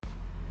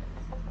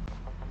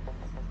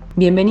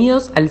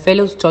Bienvenidos al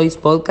Fellows Choice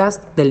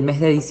Podcast del mes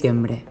de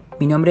diciembre.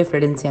 Mi nombre es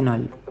Florencia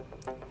Noll.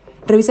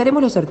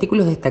 Revisaremos los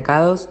artículos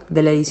destacados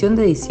de la edición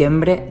de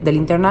diciembre del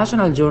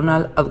International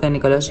Journal of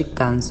Gynecologic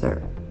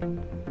Cancer.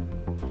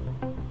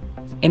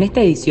 En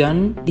esta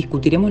edición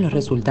discutiremos los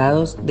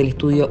resultados del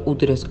estudio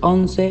Úteros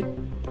 11,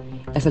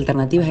 las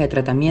alternativas de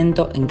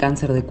tratamiento en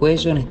cáncer de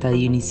cuello en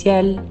estadio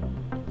inicial,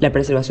 la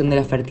preservación de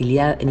la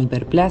fertilidad en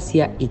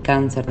hiperplasia y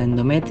cáncer de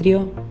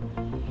endometrio,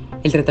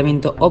 el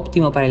tratamiento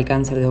óptimo para el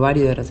cáncer de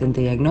ovario de reciente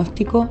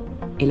diagnóstico,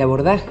 el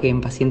abordaje en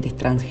pacientes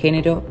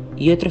transgénero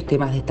y otros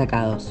temas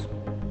destacados.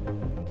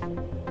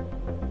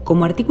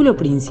 Como artículo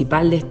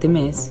principal de este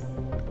mes,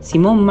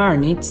 Simon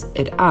Marnitz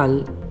et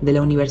al. De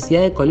la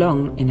Universidad de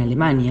Cologne, en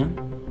Alemania,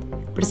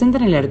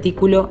 presentan el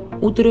artículo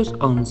Úteros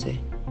 11,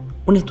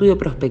 un estudio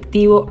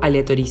prospectivo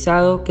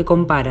aleatorizado que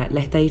compara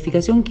la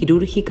estadificación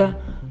quirúrgica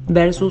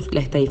versus la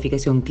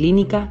estadificación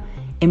clínica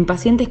en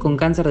pacientes con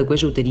cáncer de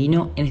cuello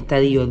uterino en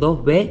estadio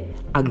 2B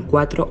al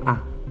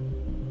 4A.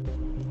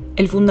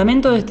 El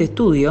fundamento de este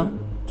estudio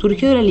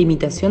surgió de la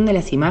limitación de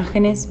las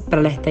imágenes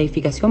para la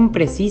estadificación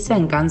precisa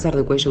en cáncer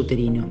de cuello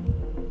uterino.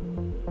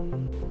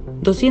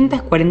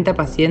 240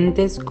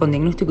 pacientes con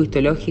diagnóstico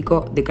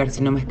histológico de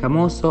carcinoma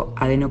escamoso,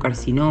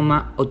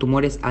 adenocarcinoma o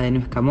tumores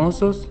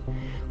adenoescamosos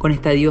con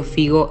estadio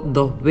FIGO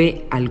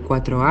 2B al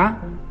 4A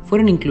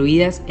fueron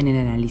incluidas en el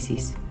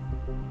análisis.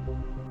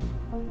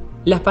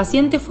 Las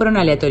pacientes fueron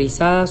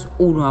aleatorizadas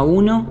uno a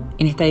uno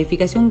en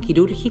estadificación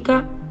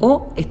quirúrgica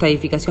o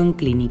estadificación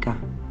clínica.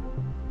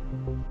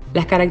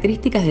 Las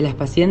características de las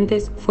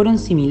pacientes fueron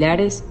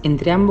similares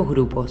entre ambos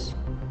grupos.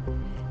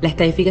 La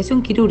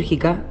estadificación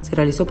quirúrgica se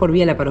realizó por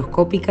vía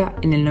laparoscópica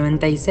en el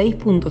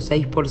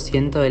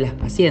 96.6% de las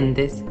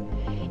pacientes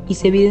y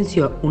se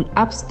evidenció un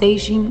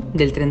upstaging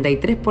del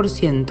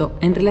 33%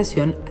 en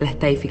relación a la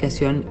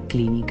estadificación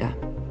clínica.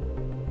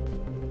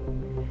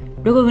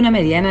 Luego de una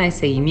mediana de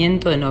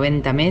seguimiento de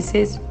 90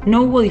 meses,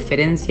 no hubo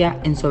diferencia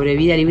en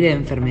sobrevida libre de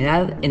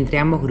enfermedad entre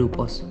ambos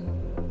grupos.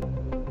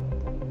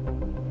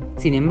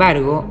 Sin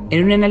embargo,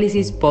 en un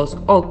análisis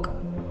post-hoc,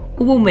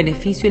 hubo un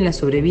beneficio en la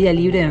sobrevida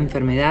libre de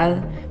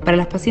enfermedad para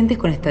las pacientes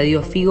con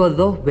estadio FIGO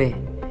 2B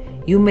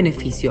y un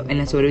beneficio en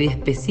la sobrevida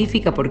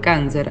específica por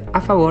cáncer a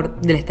favor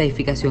de la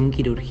estadificación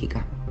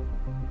quirúrgica.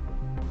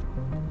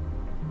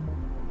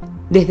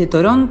 Desde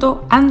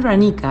Toronto, Andra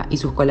Nika y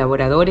sus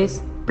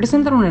colaboradores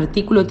presentan un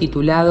artículo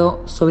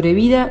titulado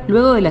Sobrevida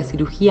luego de la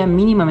cirugía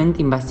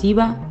mínimamente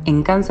invasiva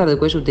en cáncer de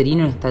cuello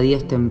uterino en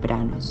estadios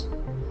tempranos.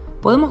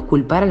 ¿Podemos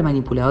culpar al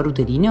manipulador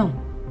uterino?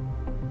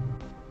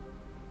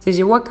 Se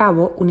llevó a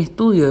cabo un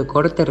estudio de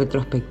cohorte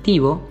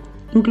retrospectivo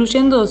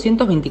incluyendo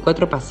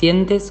 224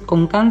 pacientes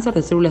con cáncer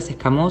de células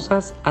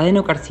escamosas,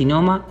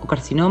 adenocarcinoma o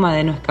carcinoma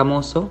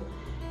adenoescamoso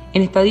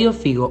en estadio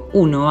FIGO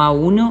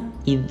 1A1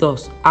 y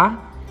 2A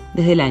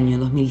desde el año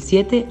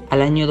 2007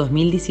 al año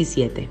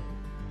 2017.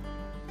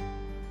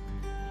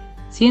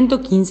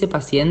 115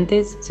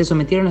 pacientes se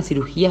sometieron a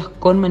cirugías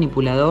con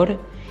manipulador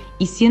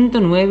y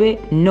 109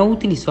 no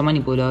utilizó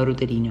manipulador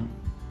uterino.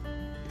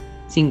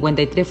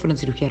 53 fueron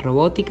cirugías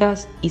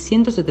robóticas y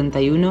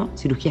 171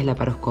 cirugías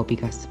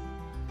laparoscópicas.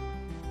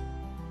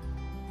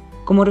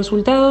 Como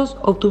resultados,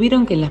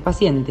 obtuvieron que en las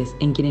pacientes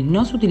en quienes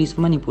no se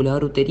utilizó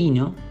manipulador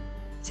uterino,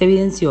 se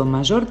evidenció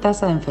mayor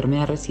tasa de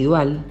enfermedad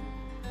residual,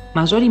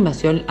 mayor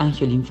invasión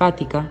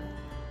angiolinfática,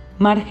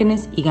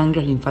 márgenes y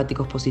ganglios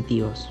linfáticos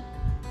positivos.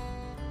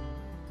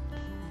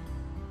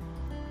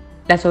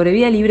 La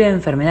sobrevida libre de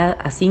enfermedad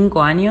a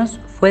 5 años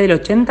fue del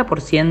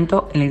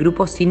 80% en el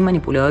grupo sin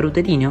manipulador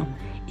uterino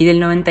y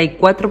del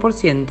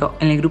 94%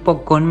 en el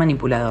grupo con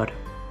manipulador.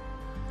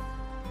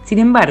 Sin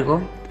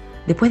embargo,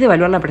 después de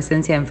evaluar la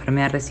presencia de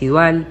enfermedad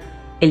residual,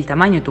 el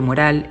tamaño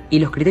tumoral y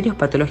los criterios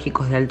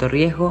patológicos de alto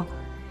riesgo,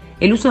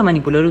 el uso de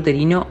manipulador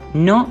uterino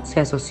no se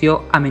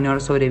asoció a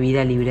menor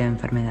sobrevida libre de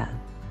enfermedad.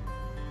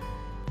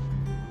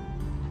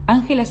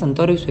 Ángela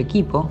Santoro y su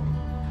equipo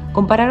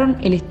compararon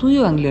el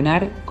estudio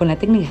ganglionar con la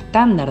técnica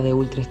estándar de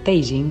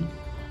ultrastaging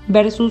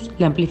versus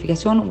la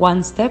amplificación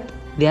one-step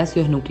de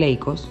ácidos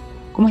nucleicos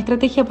como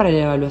estrategia para la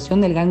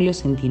evaluación del ganglio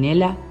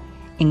centinela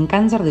en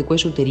cáncer de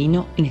cuello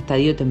uterino en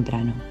estadio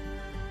temprano.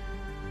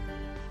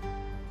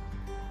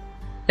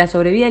 La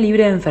sobrevida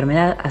libre de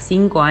enfermedad a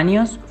 5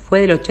 años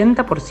fue del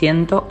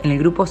 80% en el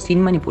grupo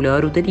sin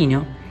manipulador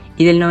uterino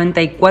y del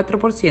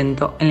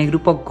 94% en el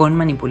grupo con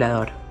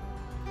manipulador.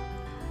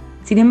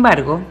 Sin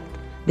embargo,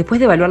 después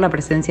de evaluar la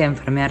presencia de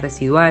enfermedad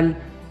residual,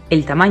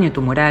 el tamaño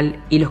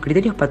tumoral y los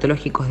criterios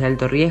patológicos de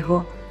alto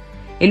riesgo,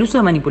 el uso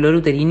de manipulador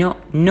uterino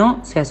no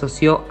se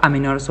asoció a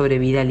menor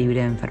sobrevida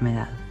libre de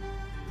enfermedad.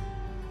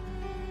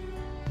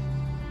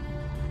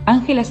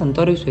 Ángela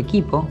Santoro y su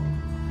equipo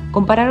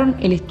compararon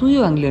el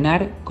estudio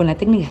ganglionar con la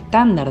técnica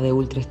estándar de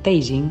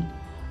ultrastaging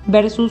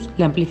versus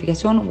la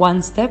amplificación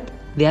one-step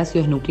de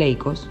ácidos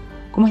nucleicos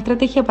como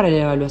estrategia para la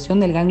evaluación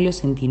del ganglio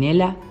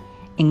centinela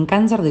en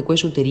cáncer de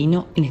cuello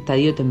uterino en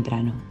estadio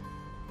temprano.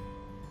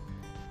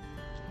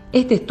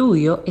 Este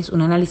estudio es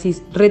un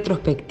análisis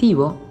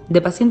retrospectivo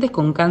de pacientes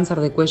con cáncer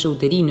de cuello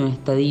uterino en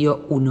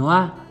estadio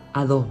 1A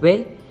a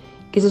 2B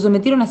que se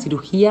sometieron a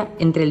cirugía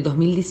entre el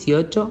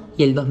 2018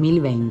 y el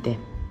 2020.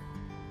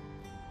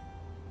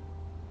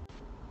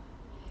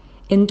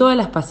 En todas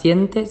las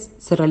pacientes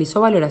se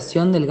realizó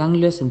valoración del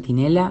ganglio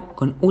centinela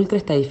con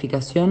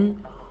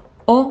ultraestadificación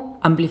o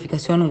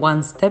amplificación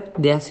one-step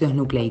de ácidos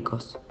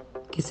nucleicos,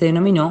 que se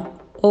denominó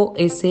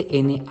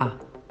OSNA.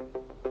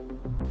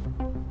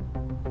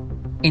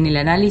 En el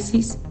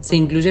análisis se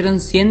incluyeron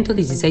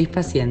 116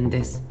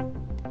 pacientes,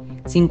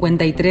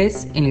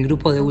 53 en el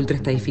grupo de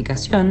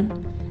ultraestadificación,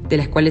 de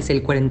las cuales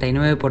el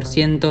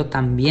 49%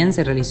 también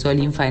se realizó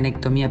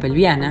linfadenectomía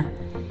pelviana,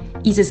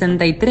 y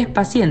 63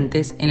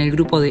 pacientes en el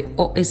grupo de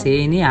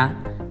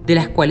OSNA, de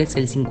las cuales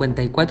el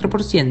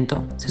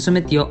 54% se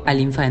sometió a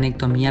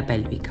linfadenectomía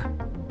pélvica.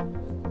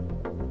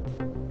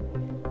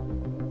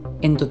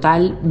 En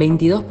total,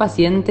 22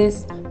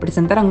 pacientes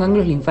presentaron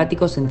ganglios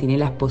linfáticos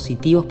centinelas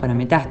positivos para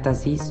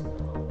metástasis,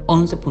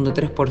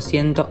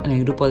 11.3% en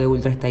el grupo de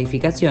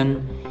ultraestadificación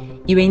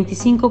y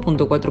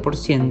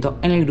 25.4%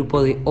 en el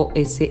grupo de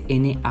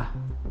OSNA.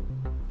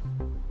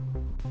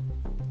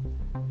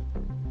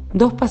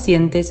 2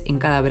 pacientes en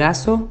cada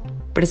brazo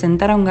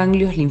presentaron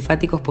ganglios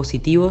linfáticos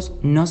positivos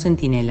no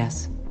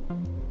centinelas,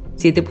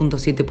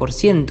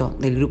 7.7%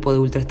 del grupo de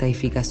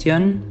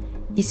ultraestadificación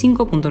y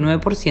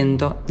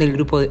 5.9% del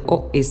grupo de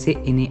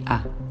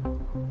OSNA.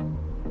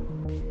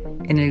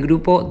 En el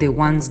grupo de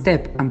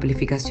one-step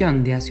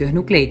amplificación de ácidos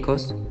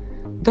nucleicos,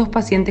 2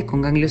 pacientes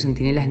con ganglios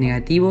centinelas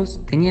negativos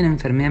tenían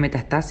enfermedad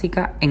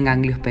metastásica en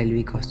ganglios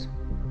pélvicos.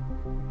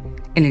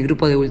 En el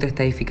grupo de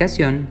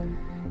ultraestadificación,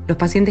 los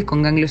pacientes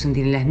con ganglios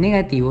centinelas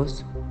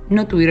negativos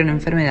no tuvieron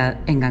enfermedad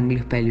en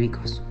ganglios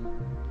pélvicos.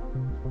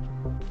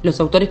 Los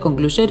autores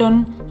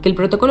concluyeron que el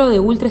protocolo de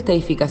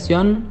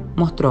ultraestadificación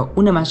mostró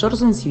una mayor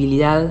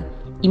sensibilidad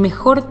y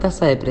mejor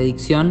tasa de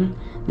predicción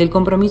del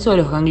compromiso de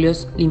los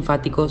ganglios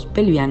linfáticos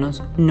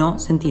pelvianos no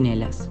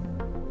centinelas.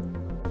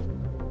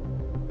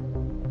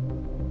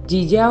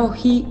 Jiao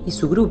He y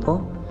su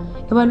grupo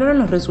evaluaron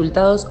los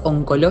resultados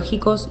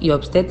oncológicos y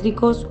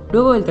obstétricos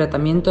luego del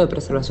tratamiento de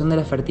preservación de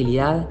la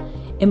fertilidad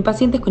en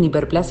pacientes con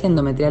hiperplasia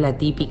endometrial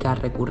atípica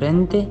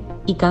recurrente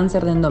y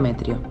cáncer de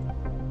endometrio.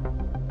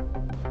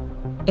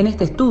 En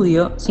este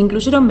estudio se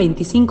incluyeron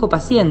 25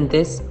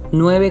 pacientes,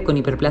 9 con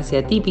hiperplasia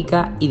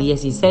atípica y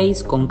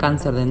 16 con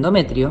cáncer de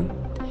endometrio,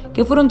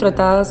 que fueron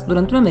tratadas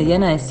durante una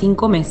mediana de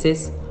 5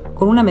 meses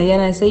con una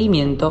mediana de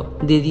seguimiento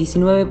de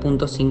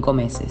 19.5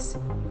 meses.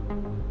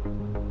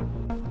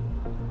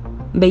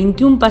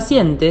 21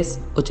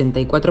 pacientes,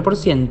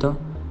 84%,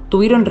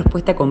 tuvieron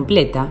respuesta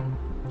completa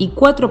y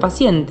 4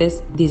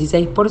 pacientes,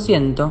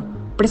 16%,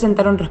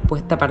 presentaron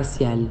respuesta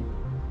parcial.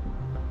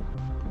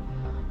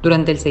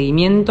 Durante el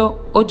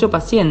seguimiento, 8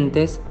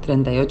 pacientes,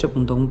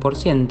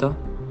 38.1%,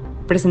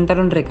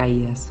 presentaron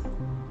recaídas.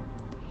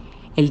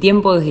 El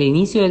tiempo desde el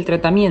inicio del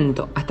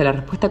tratamiento hasta la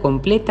respuesta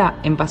completa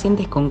en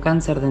pacientes con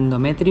cáncer de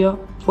endometrio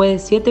fue de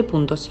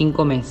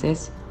 7.5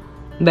 meses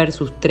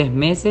versus 3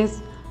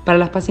 meses para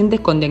las pacientes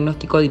con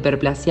diagnóstico de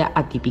hiperplasia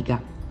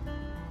atípica.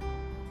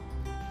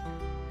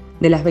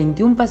 De las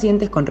 21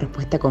 pacientes con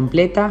respuesta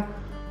completa,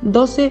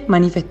 12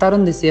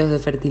 manifestaron deseos de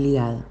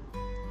fertilidad.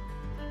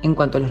 En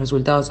cuanto a los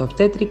resultados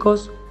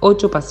obstétricos,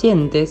 8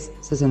 pacientes,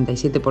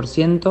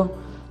 67%,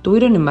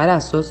 tuvieron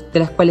embarazos, de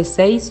las cuales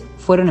 6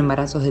 fueron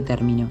embarazos de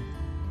término.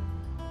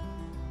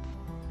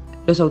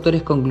 Los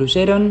autores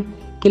concluyeron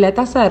que la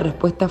tasa de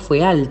respuesta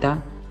fue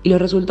alta y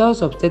los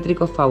resultados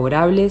obstétricos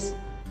favorables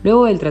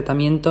luego del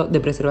tratamiento de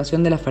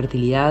preservación de la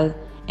fertilidad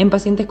en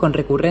pacientes con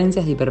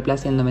recurrencias de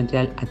hiperplasia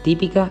endometrial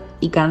atípica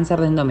y cáncer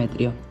de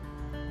endometrio.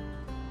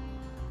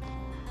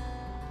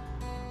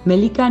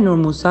 Melika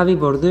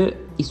Nurmusavi-Bordeaux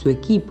y su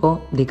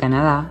equipo de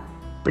Canadá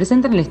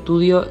presentan el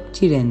estudio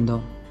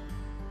Chirendo.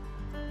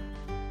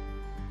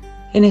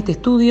 En este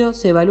estudio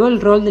se evaluó el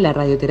rol de la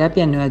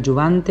radioterapia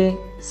neoadyuvante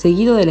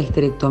seguido de la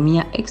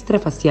histerectomía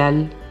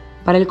extrafacial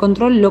para el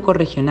control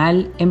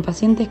locorregional en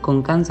pacientes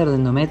con cáncer de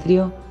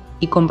endometrio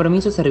y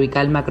compromiso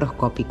cervical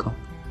macroscópico.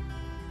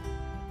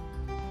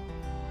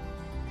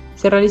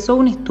 Se realizó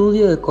un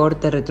estudio de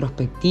cohorte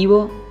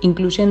retrospectivo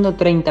incluyendo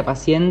 30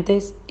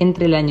 pacientes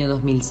entre el año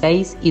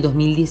 2006 y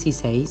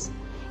 2016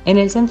 en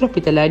el Centro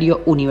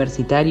Hospitalario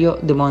Universitario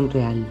de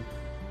Montreal.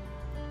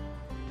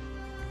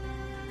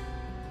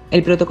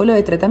 El protocolo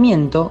de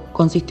tratamiento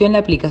consistió en la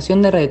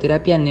aplicación de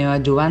radioterapia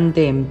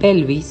neoadyuvante en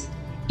pelvis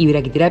y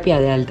braquiterapia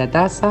de alta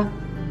tasa,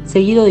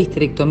 seguido de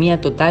histerectomía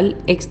total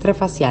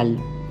extrafacial.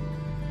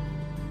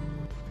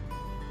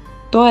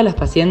 Todas las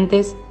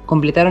pacientes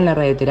completaron la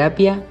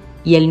radioterapia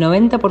y el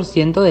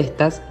 90% de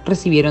estas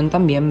recibieron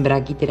también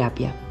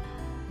braquiterapia.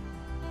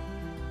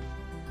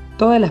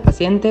 Todas las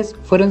pacientes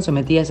fueron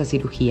sometidas a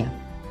cirugía.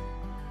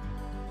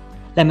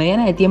 La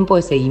mediana de tiempo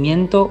de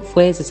seguimiento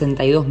fue de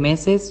 62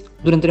 meses,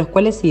 durante los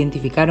cuales se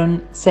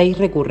identificaron 6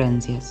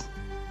 recurrencias.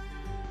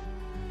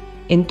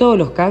 En todos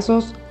los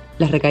casos,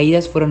 las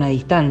recaídas fueron a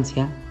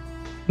distancia,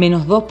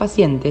 menos 2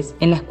 pacientes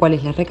en las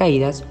cuales las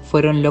recaídas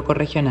fueron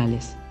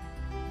locorregionales.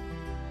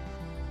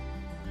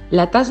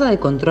 La tasa de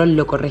control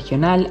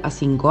locorregional a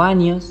 5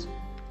 años,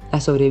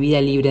 la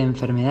sobrevida libre de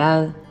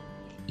enfermedad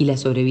y la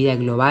sobrevida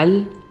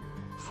global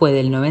fue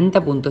del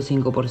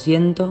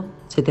 90.5%,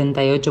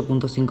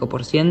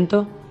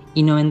 78.5%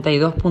 y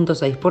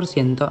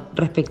 92.6%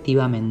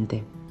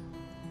 respectivamente.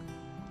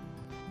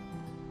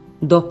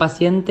 2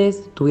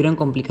 pacientes tuvieron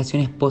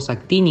complicaciones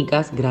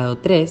posactínicas grado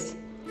 3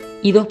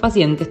 y 2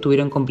 pacientes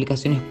tuvieron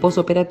complicaciones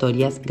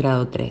posoperatorias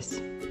grado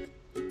 3.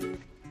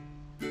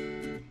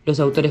 Los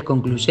autores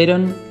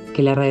concluyeron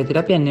que la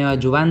radioterapia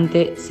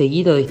neoadyuvante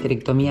seguido de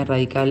histerectomía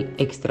radical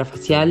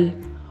extrafacial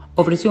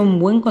ofreció un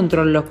buen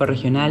control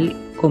locorregional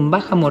con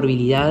baja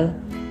morbilidad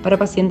para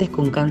pacientes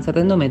con cáncer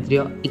de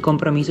endometrio y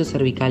compromiso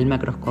cervical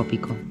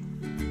macroscópico.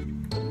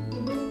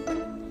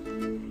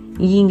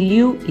 Ying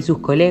Liu y sus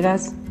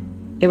colegas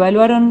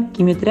evaluaron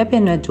quimioterapia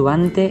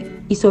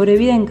neoadyuvante y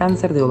sobrevida en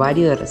cáncer de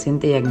ovario de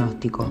reciente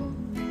diagnóstico.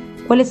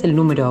 ¿Cuál es el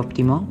número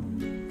óptimo?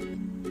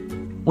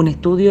 Un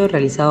estudio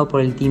realizado por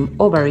el Team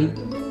Ovary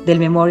del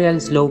Memorial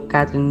Sloan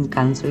Kettering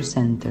Cancer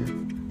Center.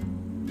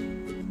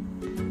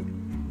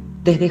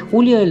 Desde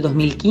julio del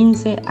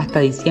 2015 hasta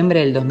diciembre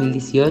del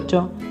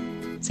 2018,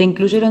 se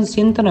incluyeron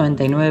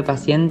 199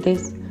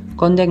 pacientes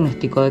con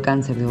diagnóstico de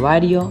cáncer de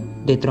ovario,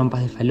 de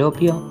trompas de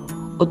falopio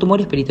o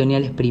tumores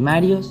peritoneales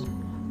primarios,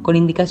 con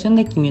indicación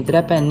de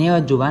quimioterapia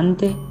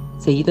neoadyuvante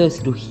seguido de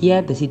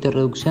cirugía de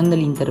citorreducción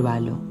del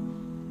intervalo.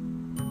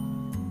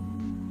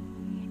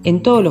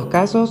 En todos los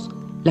casos,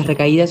 las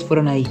recaídas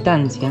fueron a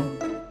distancia,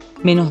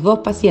 menos 2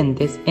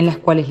 pacientes en las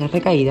cuales las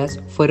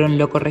recaídas fueron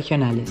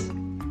locorregionales.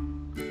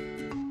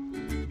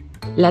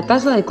 La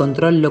tasa de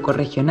control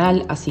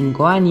locorregional a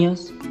 5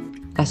 años,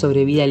 la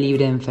sobrevida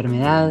libre de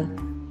enfermedad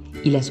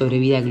y la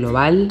sobrevida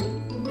global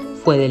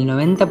fue del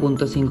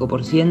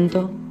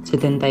 90.5%,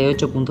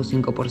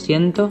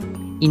 78.5%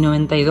 y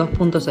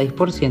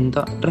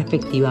 92.6%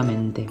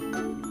 respectivamente.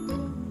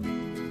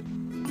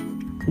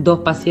 2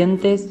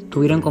 pacientes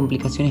tuvieron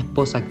complicaciones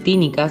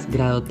posactínicas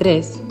grado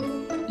 3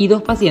 y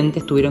 2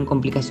 pacientes tuvieron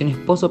complicaciones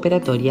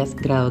posoperatorias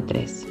grado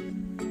 3.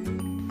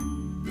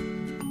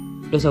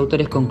 Los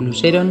autores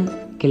concluyeron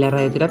que la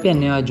radioterapia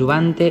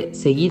neoadyuvante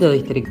seguido de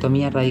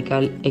histerectomía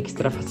radical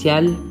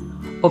extrafacial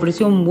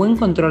ofreció un buen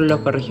control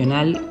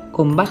locorregional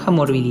con baja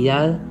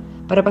morbilidad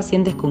para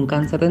pacientes con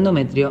cáncer de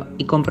endometrio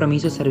y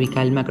compromiso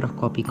cervical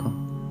macroscópico.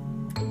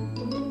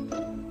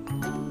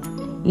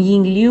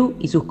 Ying Liu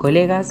y sus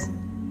colegas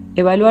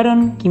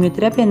evaluaron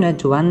quimioterapia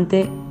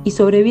neoadyuvante y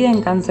sobrevida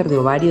en cáncer de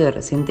ovario de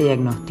reciente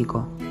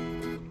diagnóstico.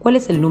 ¿Cuál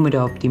es el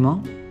número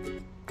óptimo?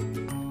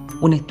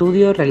 Un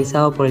estudio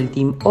realizado por el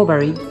Team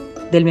Ovary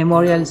del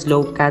Memorial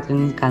Sloan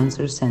Kettering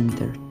Cancer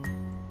Center.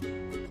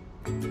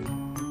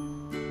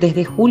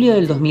 Desde julio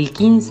del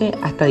 2015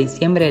 hasta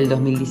diciembre del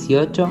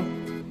 2018,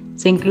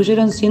 se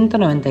incluyeron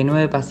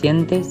 199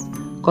 pacientes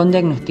con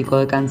diagnóstico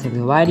de cáncer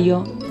de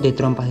ovario, de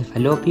trompas de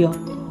falopio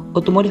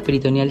o tumores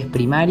peritoneales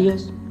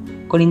primarios,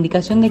 con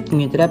indicación de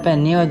quimioterapia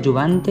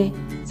neoadyuvante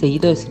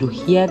seguido de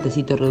cirugía de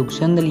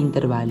citorreducción del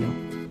intervalo.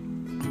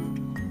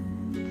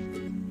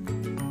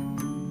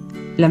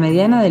 La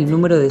mediana del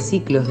número de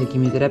ciclos de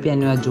quimioterapia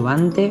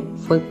neoadyuvante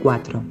fue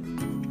 4.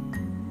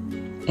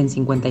 En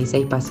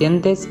 56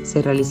 pacientes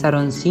se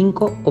realizaron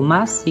 5 o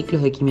más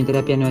ciclos de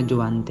quimioterapia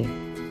neoadyuvante.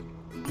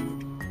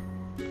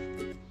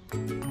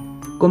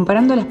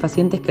 Comparando a las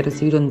pacientes que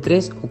recibieron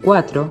 3 o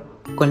 4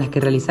 con las que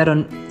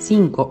realizaron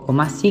 5 o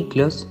más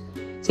ciclos,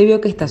 se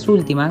vio que estas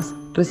últimas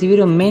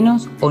recibieron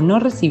menos o no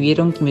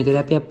recibieron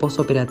quimioterapia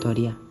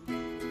posoperatoria.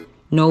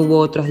 No hubo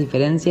otras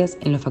diferencias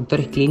en los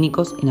factores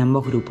clínicos en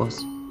ambos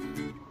grupos.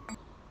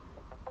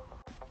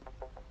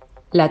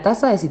 La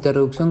tasa de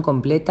citorreducción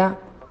completa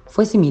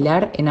fue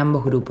similar en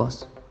ambos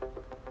grupos.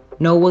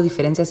 No hubo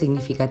diferencias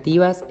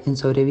significativas en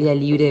sobrevida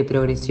libre de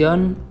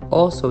progresión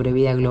o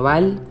sobrevida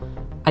global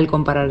al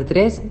comparar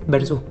 3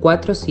 versus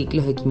 4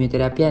 ciclos de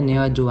quimioterapia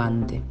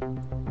neoadyuvante.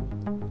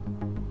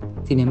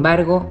 Sin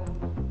embargo,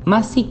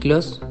 más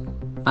ciclos,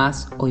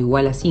 más o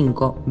igual a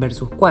 5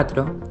 versus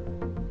 4,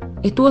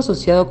 estuvo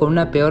asociado con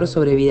una peor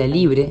sobrevida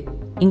libre,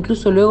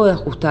 incluso luego de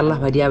ajustar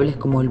las variables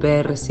como el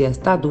BRCA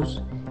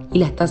status y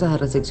las tasas de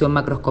resección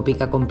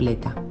macroscópica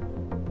completa.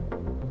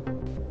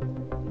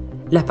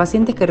 Las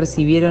pacientes que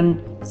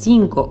recibieron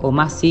 5 o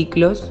más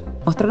ciclos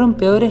mostraron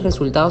peores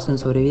resultados en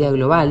sobrevida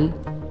global,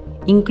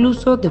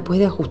 incluso después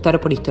de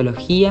ajustar por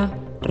histología,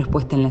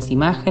 respuesta en las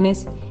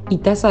imágenes y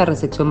tasa de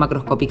resección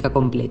macroscópica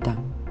completa.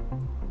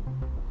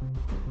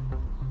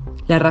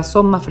 La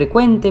razón más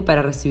frecuente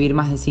para recibir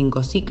más de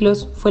 5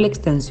 ciclos fue la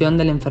extensión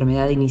de la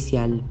enfermedad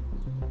inicial.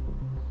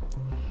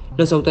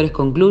 Los autores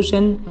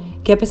concluyen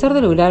que a pesar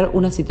de lograr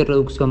una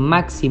citorreducción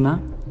máxima,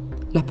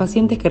 las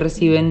pacientes que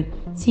reciben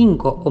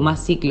 5 o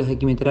más ciclos de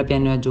quimioterapia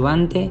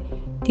neoadyuvante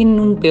tienen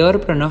un peor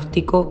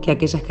pronóstico que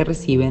aquellas que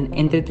reciben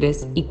entre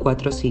 3 y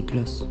 4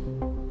 ciclos.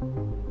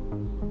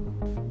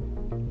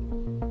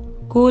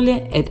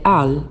 Kohle et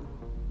al.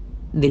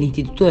 Del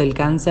Instituto del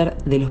Cáncer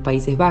de los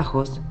Países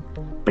Bajos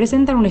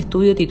presentan un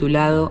estudio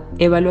titulado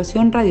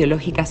Evaluación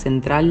radiológica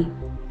central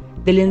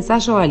del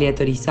ensayo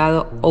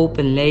aleatorizado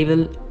Open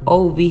Label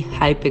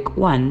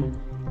OV-HIPEC-1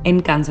 en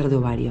cáncer de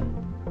ovario.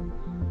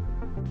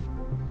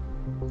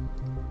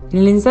 En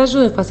el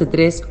ensayo de fase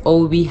 3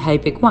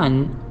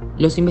 OB-HIPEC-1,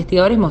 los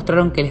investigadores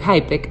mostraron que el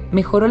HIPEC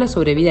mejoró la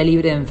sobrevida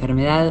libre de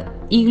enfermedad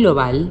y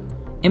global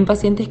en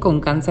pacientes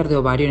con cáncer de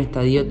ovario en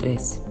estadio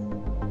 3.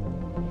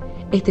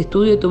 Este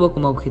estudio tuvo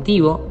como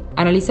objetivo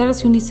analizar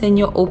si un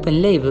diseño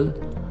open label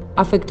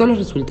afectó los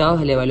resultados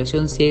de la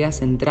evaluación ciega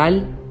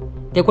central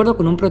de acuerdo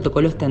con un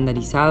protocolo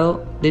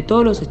estandarizado de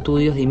todos los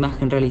estudios de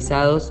imagen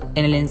realizados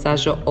en el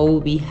ensayo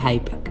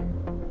OB-HIPEC.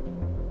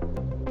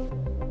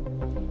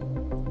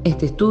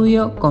 Este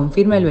estudio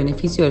confirma el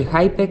beneficio del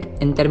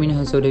HIPEC en términos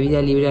de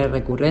sobrevida libre de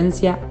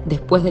recurrencia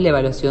después de la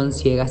evaluación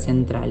ciega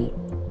central.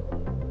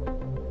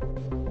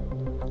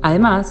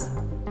 Además,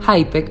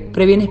 HIPEC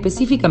previene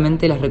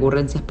específicamente las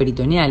recurrencias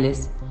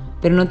peritoneales,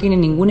 pero no tiene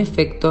ningún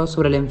efecto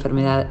sobre la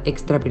enfermedad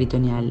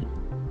extraperitoneal.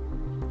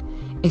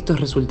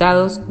 Estos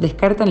resultados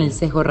descartan el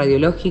sesgo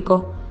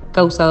radiológico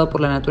causado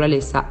por la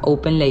naturaleza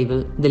open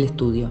label del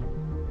estudio.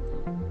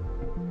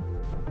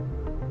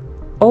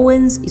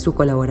 Owens y sus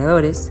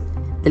colaboradores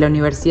de la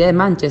Universidad de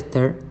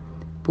Manchester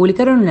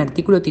publicaron un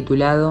artículo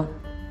titulado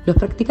 «¿Los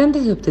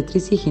practicantes de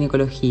obstetricia y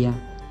ginecología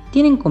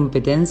tienen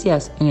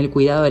competencias en el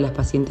cuidado de las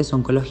pacientes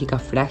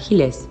oncológicas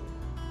frágiles?».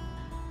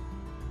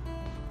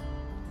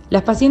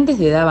 Las pacientes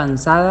de edad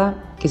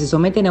avanzada que se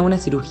someten a una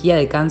cirugía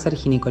de cáncer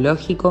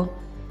ginecológico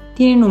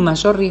tienen un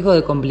mayor riesgo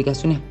de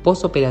complicaciones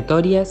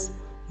posoperatorias,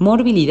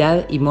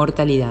 morbilidad y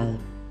mortalidad.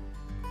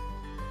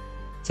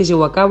 Se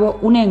llevó a cabo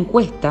una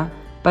encuesta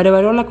para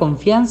evaluar la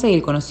confianza y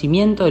el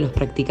conocimiento de los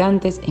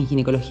practicantes en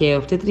ginecología y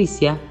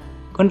obstetricia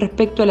con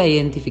respecto a la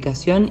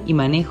identificación y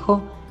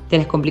manejo de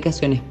las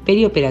complicaciones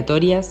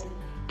perioperatorias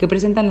que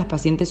presentan las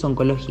pacientes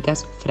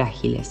oncológicas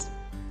frágiles.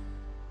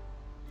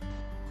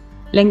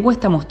 La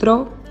encuesta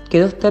mostró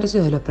que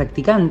 2/3 de los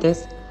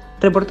practicantes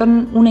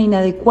reportaron una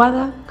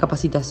inadecuada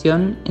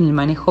capacitación en el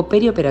manejo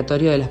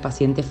perioperatorio de las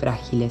pacientes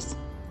frágiles.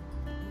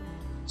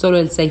 Solo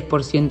el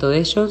 6% de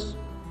ellos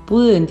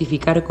pudo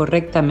identificar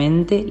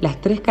correctamente las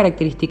 3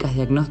 características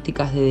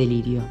diagnósticas de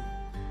delirio.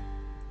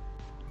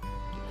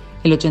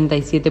 El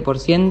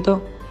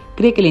 87%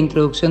 cree que la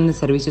introducción de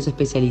servicios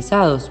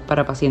especializados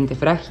para pacientes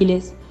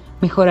frágiles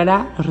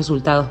mejorará los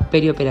resultados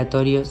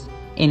perioperatorios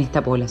en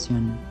esta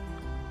población.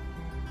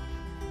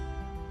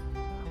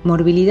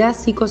 Morbilidad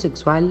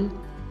psicosexual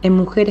en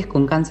mujeres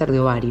con cáncer de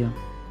ovario.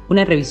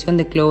 Una revisión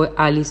de Chloe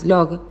Alice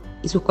Logg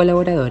y sus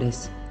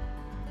colaboradores.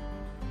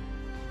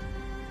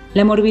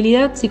 La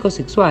morbilidad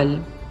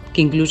psicosexual,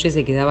 que incluye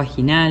sequedad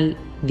vaginal,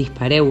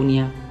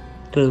 dispareunia,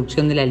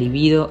 reducción de la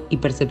libido y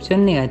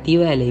percepción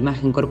negativa de la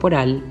imagen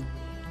corporal,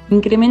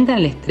 incrementan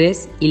el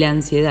estrés y la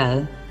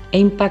ansiedad e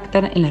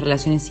impactan en las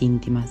relaciones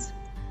íntimas.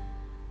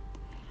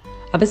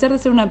 A pesar de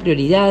ser una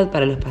prioridad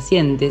para los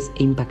pacientes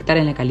e impactar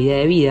en la calidad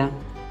de vida,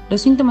 los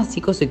síntomas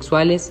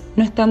psicosexuales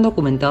no están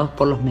documentados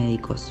por los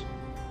médicos.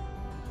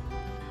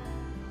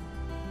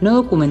 No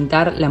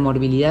documentar la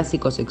morbilidad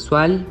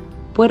psicosexual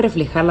puede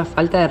reflejar la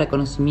falta de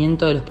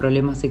reconocimiento de los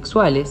problemas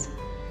sexuales,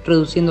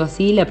 reduciendo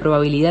así la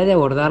probabilidad de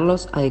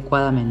abordarlos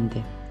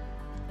adecuadamente.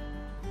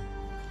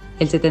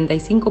 El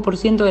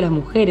 75% de las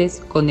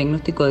mujeres con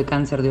diagnóstico de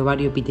cáncer de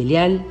ovario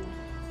epitelial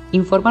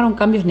informaron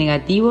cambios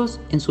negativos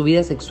en su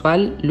vida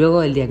sexual luego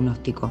del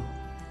diagnóstico.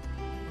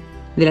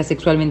 De las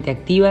sexualmente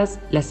activas,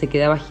 la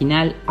sequedad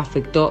vaginal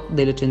afectó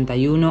del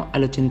 81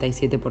 al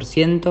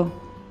 87%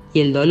 y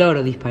el dolor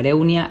o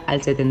dispareunia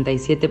al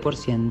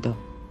 77%.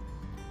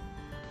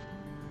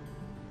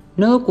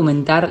 No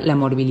documentar la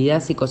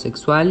morbilidad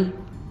psicosexual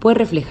puede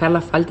reflejar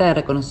la falta de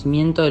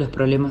reconocimiento de los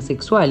problemas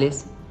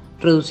sexuales,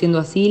 reduciendo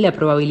así la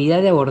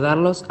probabilidad de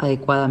abordarlos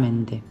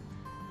adecuadamente.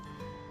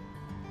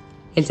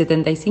 El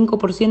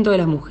 75% de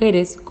las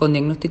mujeres con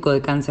diagnóstico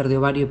de cáncer de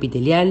ovario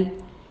epitelial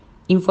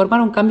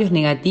informaron cambios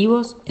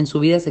negativos en su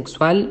vida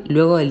sexual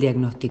luego del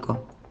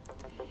diagnóstico.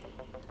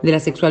 De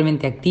las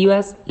sexualmente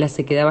activas, la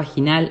sequedad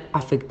vaginal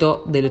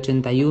afectó del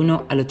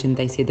 81 al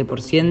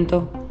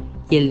 87%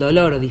 y el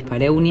dolor o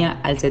dispareunia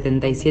al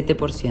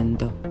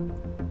 77%.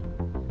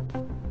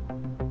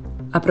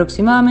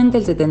 Aproximadamente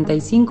el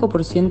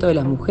 75% de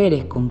las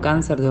mujeres con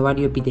cáncer de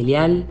ovario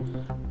epitelial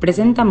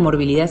presentan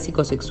morbilidad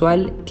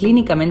psicosexual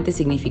clínicamente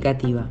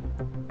significativa.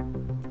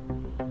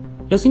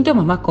 Los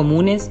síntomas más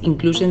comunes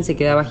incluyen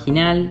sequedad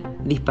vaginal,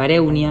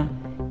 dispareunia,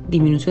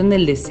 disminución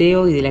del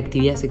deseo y de la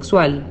actividad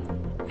sexual,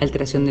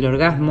 alteración del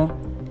orgasmo,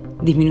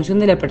 disminución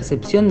de la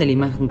percepción de la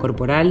imagen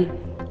corporal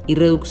y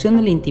reducción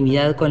de la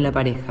intimidad con la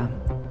pareja.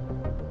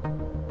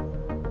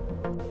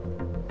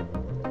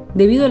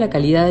 Debido a la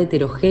calidad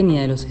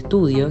heterogénea de los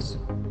estudios,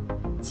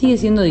 sigue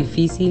siendo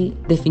difícil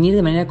definir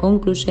de manera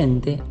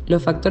concluyente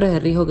los factores de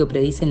riesgo que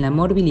predicen la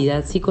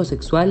morbilidad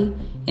psicosexual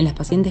en las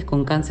pacientes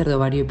con cáncer de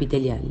ovario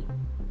epitelial.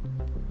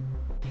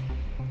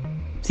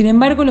 Sin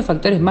embargo, los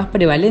factores más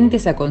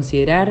prevalentes a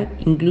considerar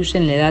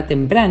incluyen la edad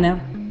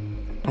temprana,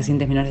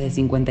 pacientes menores de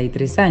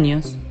 53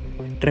 años,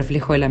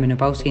 reflejo de la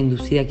menopausia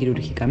inducida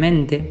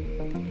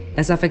quirúrgicamente,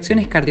 las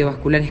afecciones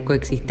cardiovasculares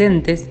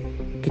coexistentes,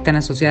 que están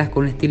asociadas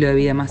con un estilo de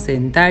vida más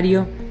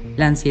sedentario,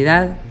 la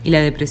ansiedad y la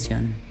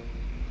depresión.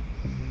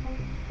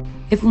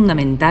 Es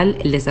fundamental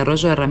el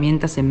desarrollo de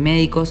herramientas en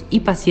médicos y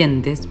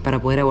pacientes para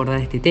poder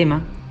abordar este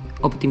tema,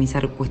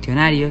 optimizar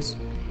cuestionarios,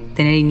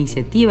 tener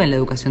iniciativa en la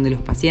educación de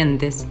los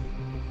pacientes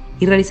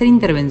y realizar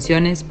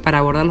intervenciones para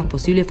abordar los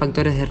posibles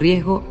factores de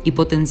riesgo y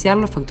potenciar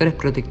los factores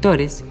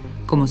protectores,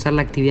 como ser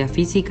la actividad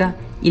física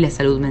y la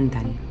salud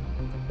mental.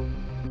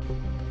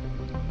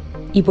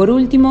 Y por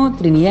último,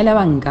 Trinidad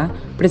Labanca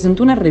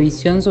presentó una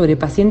revisión sobre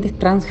pacientes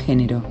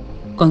transgénero,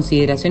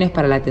 consideraciones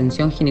para la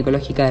atención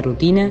ginecológica de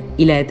rutina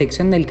y la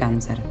detección del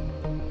cáncer.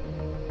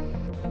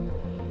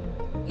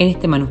 En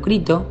este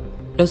manuscrito,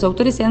 los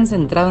autores se han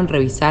centrado en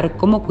revisar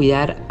cómo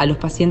cuidar a los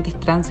pacientes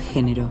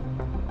transgénero,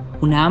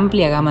 una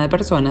amplia gama de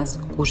personas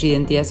cuya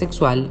identidad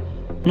sexual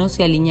no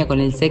se alinea con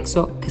el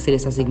sexo que se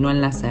les asignó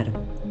al nacer.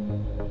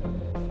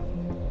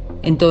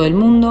 En todo el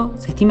mundo,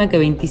 se estima que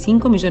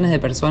 25 millones de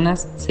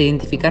personas se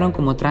identificaron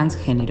como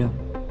transgénero.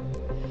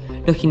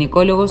 Los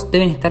ginecólogos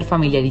deben estar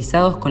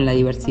familiarizados con la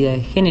diversidad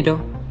de género,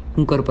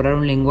 incorporar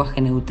un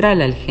lenguaje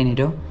neutral al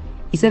género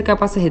y ser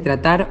capaces de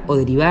tratar o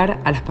derivar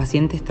a las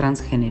pacientes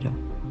transgénero.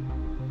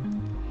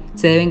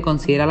 Se deben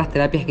considerar las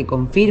terapias que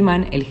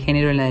confirman el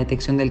género en la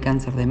detección del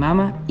cáncer de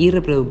mama y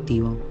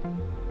reproductivo.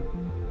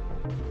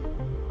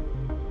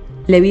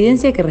 La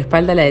evidencia que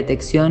respalda la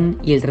detección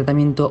y el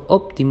tratamiento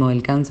óptimo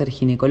del cáncer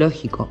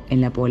ginecológico en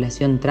la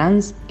población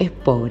trans es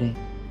pobre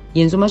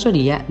y en su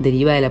mayoría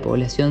deriva de la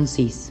población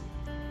cis.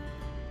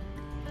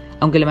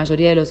 Aunque la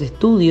mayoría de los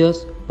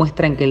estudios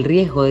muestran que el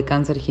riesgo de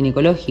cáncer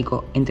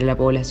ginecológico entre la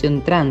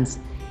población trans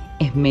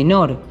es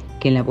menor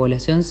que en la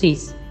población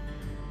cis,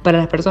 para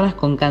las personas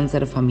con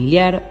cáncer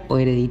familiar o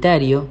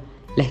hereditario,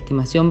 la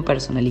estimación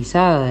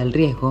personalizada del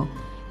riesgo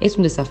es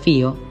un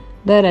desafío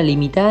dada la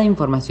limitada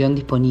información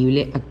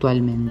disponible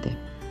actualmente.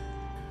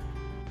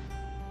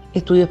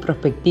 Estudios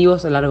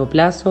prospectivos a largo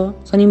plazo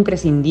son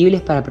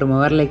imprescindibles para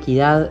promover la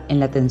equidad en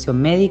la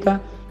atención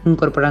médica,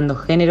 incorporando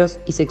géneros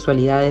y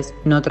sexualidades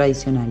no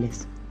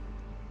tradicionales.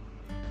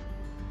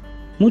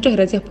 Muchas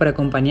gracias por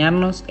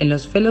acompañarnos en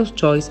los Fellows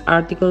Choice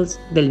Articles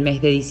del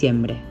mes de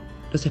diciembre.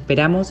 Los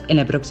esperamos en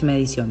la próxima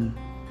edición.